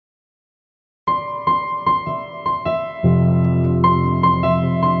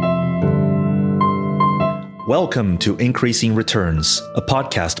Welcome to Increasing Returns, a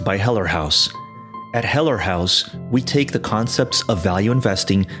podcast by Heller House. At Heller House, we take the concepts of value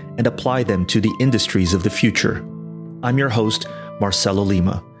investing and apply them to the industries of the future. I'm your host, Marcelo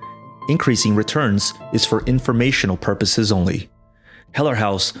Lima. Increasing Returns is for informational purposes only. Heller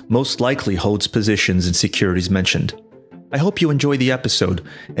House most likely holds positions in securities mentioned. I hope you enjoy the episode,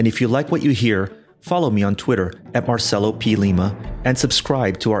 and if you like what you hear, follow me on Twitter at Marcelo P. Lima and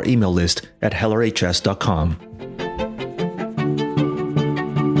subscribe to our email list at hellerhs.com.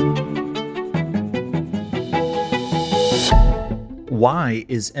 Why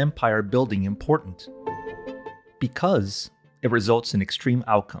is empire building important? Because it results in extreme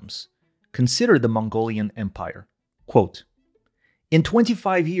outcomes. Consider the Mongolian Empire. Quote, "In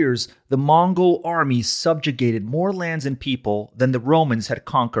 25 years, the Mongol army subjugated more lands and people than the Romans had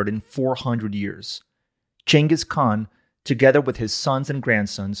conquered in 400 years. Genghis Khan, together with his sons and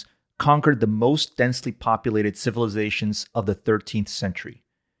grandsons, conquered the most densely populated civilizations of the 13th century.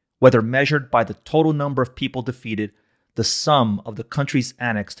 Whether measured by the total number of people defeated, the sum of the countries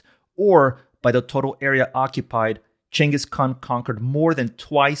annexed, or by the total area occupied, Genghis Khan conquered more than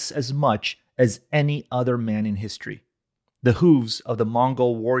twice as much as any other man in history. The hooves of the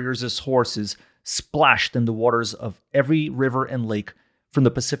Mongol warriors' horses splashed in the waters of every river and lake from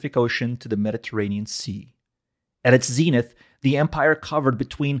the Pacific Ocean to the Mediterranean Sea. At its zenith, the empire covered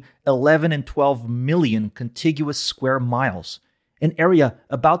between 11 and 12 million contiguous square miles, an area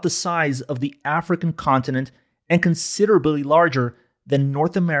about the size of the African continent and considerably larger than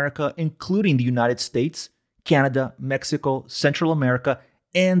North America, including the United States, Canada, Mexico, Central America,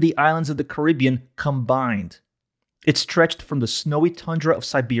 and the islands of the Caribbean combined. It stretched from the snowy tundra of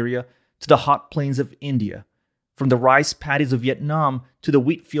Siberia to the hot plains of India, from the rice paddies of Vietnam to the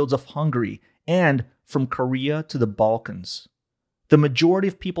wheat fields of Hungary, and from Korea to the Balkans. The majority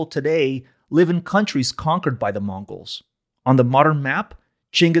of people today live in countries conquered by the Mongols. On the modern map,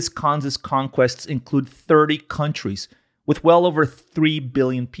 Genghis Khan's conquests include 30 countries with well over 3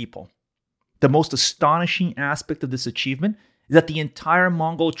 billion people. The most astonishing aspect of this achievement is that the entire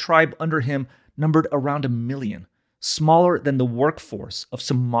Mongol tribe under him numbered around 1 million. Smaller than the workforce of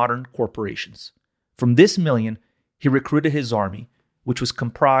some modern corporations. From this million, he recruited his army, which was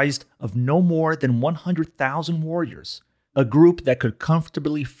comprised of no more than 100,000 warriors, a group that could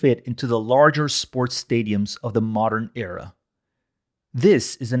comfortably fit into the larger sports stadiums of the modern era.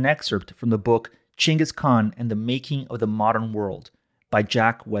 This is an excerpt from the book Genghis Khan and the Making of the Modern World by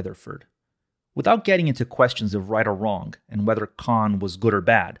Jack Weatherford. Without getting into questions of right or wrong and whether Khan was good or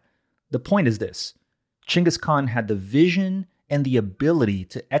bad, the point is this. Genghis Khan had the vision and the ability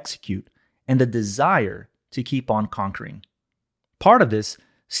to execute and the desire to keep on conquering. Part of this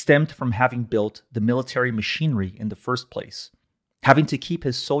stemmed from having built the military machinery in the first place. Having to keep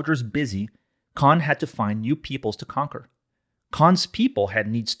his soldiers busy, Khan had to find new peoples to conquer. Khan's people had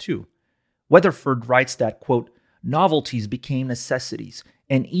needs too. Weatherford writes that, quote, "Novelties became necessities,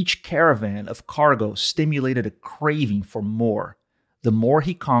 and each caravan of cargo stimulated a craving for more. The more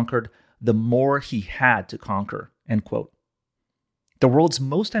he conquered, the more he had to conquer," end quote. The world's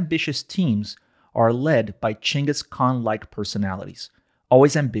most ambitious teams are led by Genghis Khan-like personalities,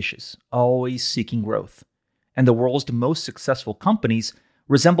 always ambitious, always seeking growth. And the world's most successful companies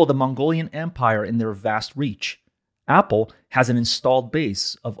resemble the Mongolian Empire in their vast reach. Apple has an installed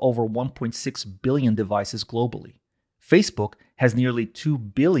base of over 1.6 billion devices globally. Facebook has nearly 2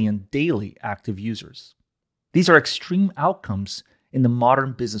 billion daily active users. These are extreme outcomes in the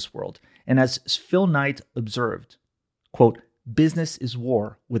modern business world, and as Phil Knight observed, quote, "Business is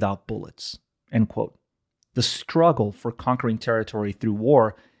war without bullets," end quote. The struggle for conquering territory through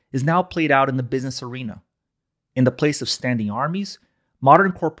war is now played out in the business arena. In the place of standing armies,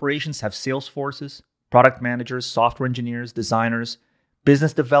 modern corporations have sales forces, product managers, software engineers, designers,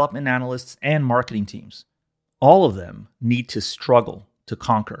 business development analysts, and marketing teams. All of them need to struggle to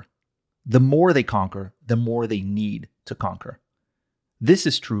conquer. The more they conquer, the more they need to conquer. This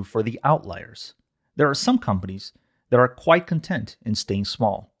is true for the outliers. There are some companies that are quite content in staying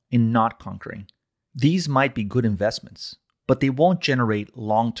small, in not conquering. These might be good investments, but they won't generate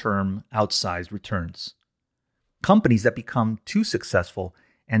long-term outsized returns. Companies that become too successful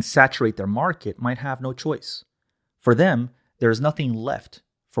and saturate their market might have no choice. For them, there is nothing left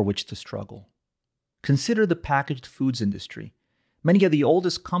for which to struggle. Consider the packaged foods industry. Many of the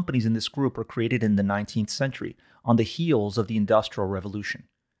oldest companies in this group were created in the 19th century, on the heels of the Industrial Revolution.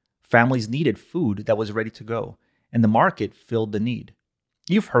 Families needed food that was ready to go, and the market filled the need.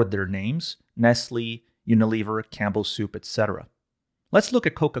 You've heard their names: Nestle, Unilever, Campbell Soup, etc. Let's look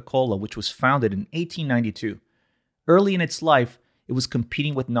at Coca-Cola, which was founded in 1892. Early in its life, it was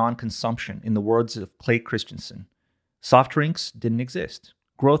competing with non-consumption, in the words of Clay Christensen. Soft drinks didn't exist.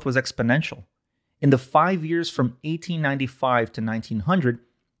 Growth was exponential. In the 5 years from 1895 to 1900,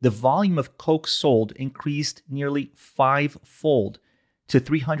 the volume of Coke sold increased nearly five-fold to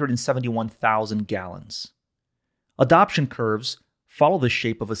 371,000 gallons. Adoption curves follow the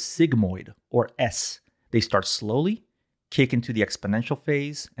shape of a sigmoid, or S. They start slowly, kick into the exponential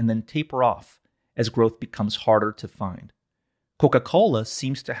phase, and then taper off as growth becomes harder to find. Coca-Cola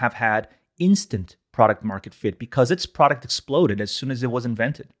seems to have had instant product market fit because its product exploded as soon as it was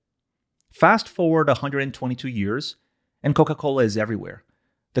invented. Fast forward 122 years, and Coca-Cola is everywhere.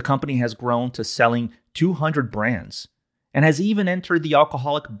 The company has grown to selling 200 brands and has even entered the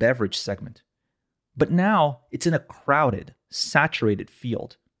alcoholic beverage segment. But now it's in a crowded, saturated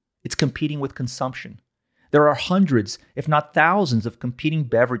field. It's competing with consumption. There are hundreds, if not thousands, of competing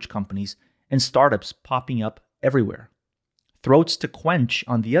beverage companies and startups popping up everywhere. Throats to quench,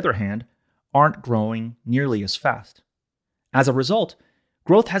 on the other hand, aren't growing nearly as fast. As a result,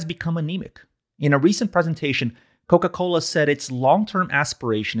 growth has become anemic. In a recent presentation, Coca-Cola said its long-term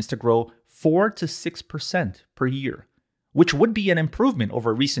aspiration is to grow 4 to 6% per year, which would be an improvement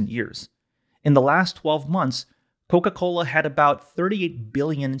over recent years. In the last 12 months, Coca-Cola had about $38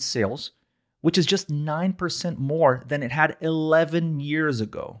 billion in sales, which is just 9% more than it had 11 years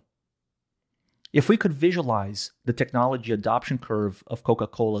ago. If we could visualize the technology adoption curve of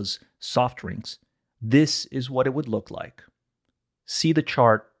Coca-Cola's soft drinks, this is what it would look like. See the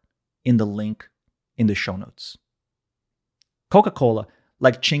chart in the link in the show notes. Coca-Cola,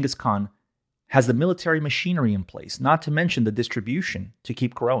 like Genghis Khan, has the military machinery in place, not to mention the distribution to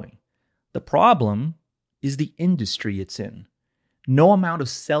keep growing. The problem is the industry it's in. No amount of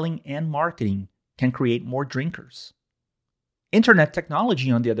selling and marketing can create more drinkers. Internet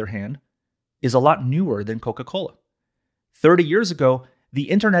technology, on the other hand, is a lot newer than Coca-Cola. 30 years ago, the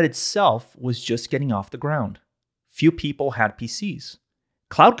internet itself was just getting off the ground. Few people had PCs.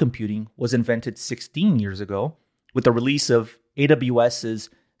 Cloud computing was invented 16 years ago with the release of AWS's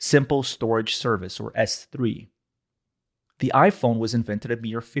Simple Storage Service, or S3. The iPhone was invented a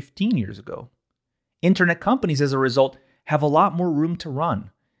mere 15 years ago. Internet companies, as a result, have a lot more room to run.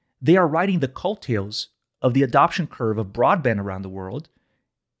 They are riding the coattails of the adoption curve of broadband around the world,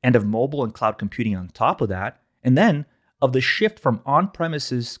 and of mobile and cloud computing on top of that, and then of the shift from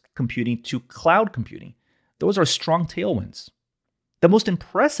on-premises computing to cloud computing. Those are strong tailwinds. The most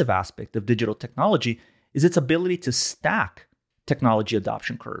impressive aspect of digital technology is its ability to stack technology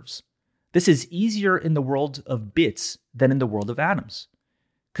adoption curves. This is easier in the world of bits than in the world of atoms.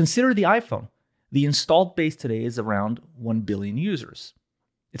 Consider the iPhone. The installed base today is around 1 billion users.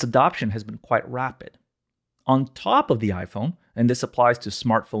 Its adoption has been quite rapid. On top of the iPhone, and this applies to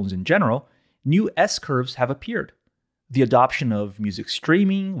smartphones in general, new S-curves have appeared. The adoption of music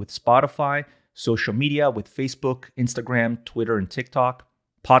streaming with Spotify, social media with Facebook, Instagram, Twitter, and TikTok,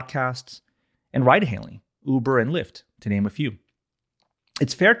 podcasts, and ride-hailing, Uber and Lyft, to name a few.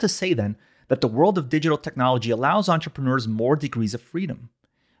 It's fair to say then that the world of digital technology allows entrepreneurs more degrees of freedom.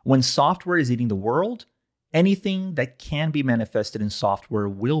 When software is eating the world, anything that can be manifested in software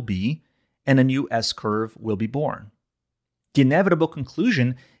will be, and a new S-curve will be born. The inevitable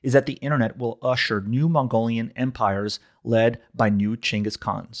conclusion is that the internet will usher new Mongolian empires led by new Genghis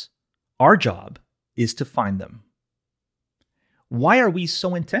Khans. Our job is to find them. Why are we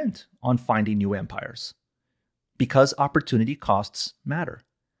so intent on finding new empires? Because opportunity costs matter.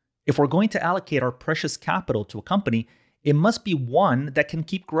 If we're going to allocate our precious capital to a company, it must be one that can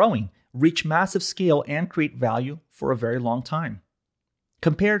keep growing, reach massive scale, and create value for a very long time.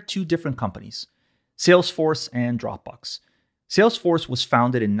 Compare two different companies, Salesforce and Dropbox. Salesforce was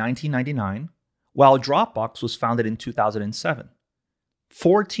founded in 1999, while Dropbox was founded in 2007.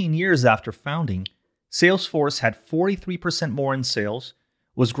 14 years after founding, Salesforce had 43% more in sales,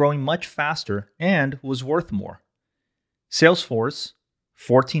 was growing much faster, and was worth more. Salesforce,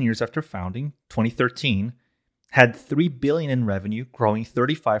 14 years after founding, 2013, had $3 billion in revenue, growing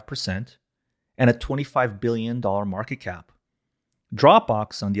 35%, and a $25 billion market cap.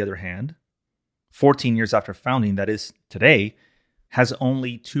 Dropbox, on the other hand, 14 years after founding, that is today, has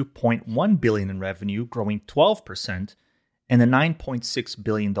only $2.1 billion in revenue, growing 12%, and a $9.6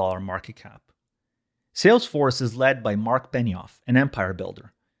 billion market cap. Salesforce is led by Mark Benioff, an empire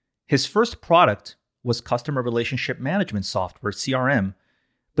builder. His first product was customer relationship management software, CRM,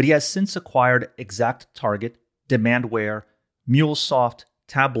 but he has since acquired ExactTarget, Demandware, MuleSoft,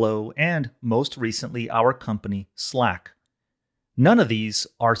 Tableau, and most recently our company, Slack. None of these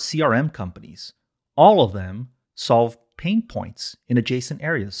are CRM companies. All of them solve pain points in adjacent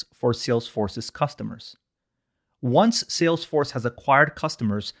areas for Salesforce's customers. Once Salesforce has acquired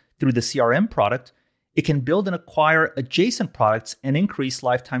customers through the CRM product, it can build and acquire adjacent products and increase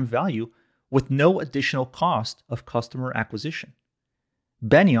lifetime value with no additional cost of customer acquisition.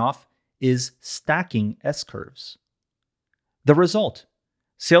 Benioff is stacking S-curves. The result: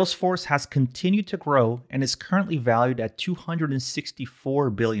 Salesforce has continued to grow and is currently valued at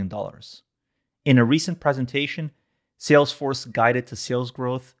 $264 billion. In a recent presentation, Salesforce guided to sales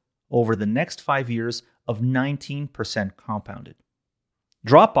growth over the next 5 years of 19% compounded.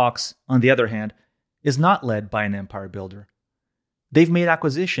 Dropbox, on the other hand, is not led by an empire builder. They've made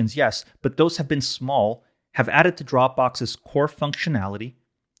acquisitions, yes, but those have been small, have added to Dropbox's core functionality,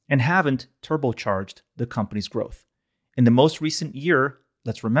 and haven't turbocharged the company's growth. In the most recent year,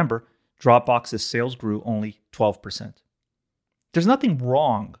 let's remember, Dropbox's sales grew only 12%. There's nothing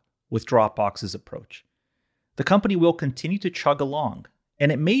wrong with Dropbox's approach. The company will continue to chug along,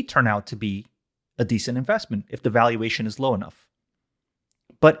 and it may turn out to be a decent investment if the valuation is low enough.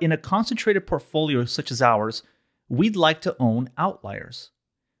 But in a concentrated portfolio such as ours, we'd like to own outliers.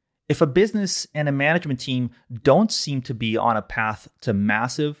 If a business and a management team don't seem to be on a path to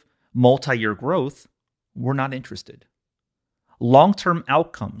massive, multi-year growth, we're not interested. Long-term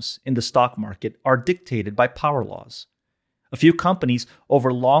outcomes in the stock market are dictated by power laws. A few companies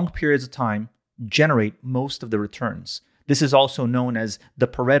over long periods of time generate most of the returns. This is also known as the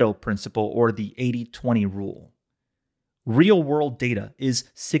Pareto principle or the 80-20 rule. Real-world data is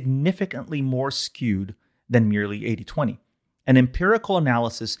significantly more skewed than merely 80-20. An empirical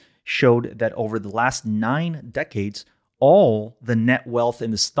analysis showed that over the last 9 decades, all the net wealth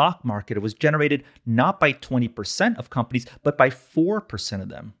in the stock market was generated not by 20% of companies, but by 4% of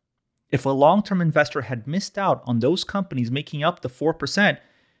them. If a long-term investor had missed out on those companies making up the 4%,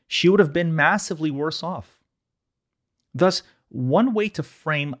 she would have been massively worse off. Thus, one way to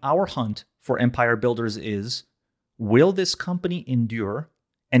frame our hunt for empire builders is, will this company endure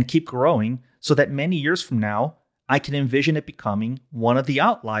and keep growing so that many years from now, I can envision it becoming one of the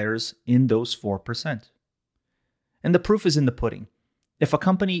outliers in those 4%? And the proof is in the pudding. If a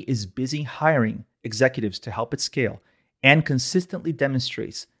company is busy hiring executives to help it scale and consistently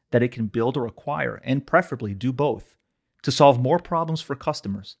demonstrates that it can build or acquire, and preferably do both, to solve more problems for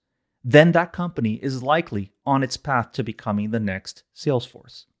customers, then that company is likely on its path to becoming the next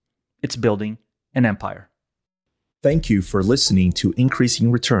Salesforce. It's building an empire. Thank you for listening to Increasing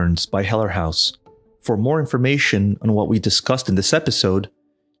Returns by Heller House. For more information on what we discussed in this episode,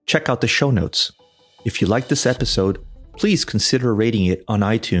 check out the show notes. If you like this episode, please consider rating it on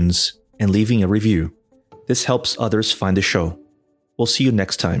iTunes and leaving a review. This helps others find the show. We'll see you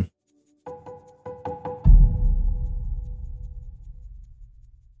next time.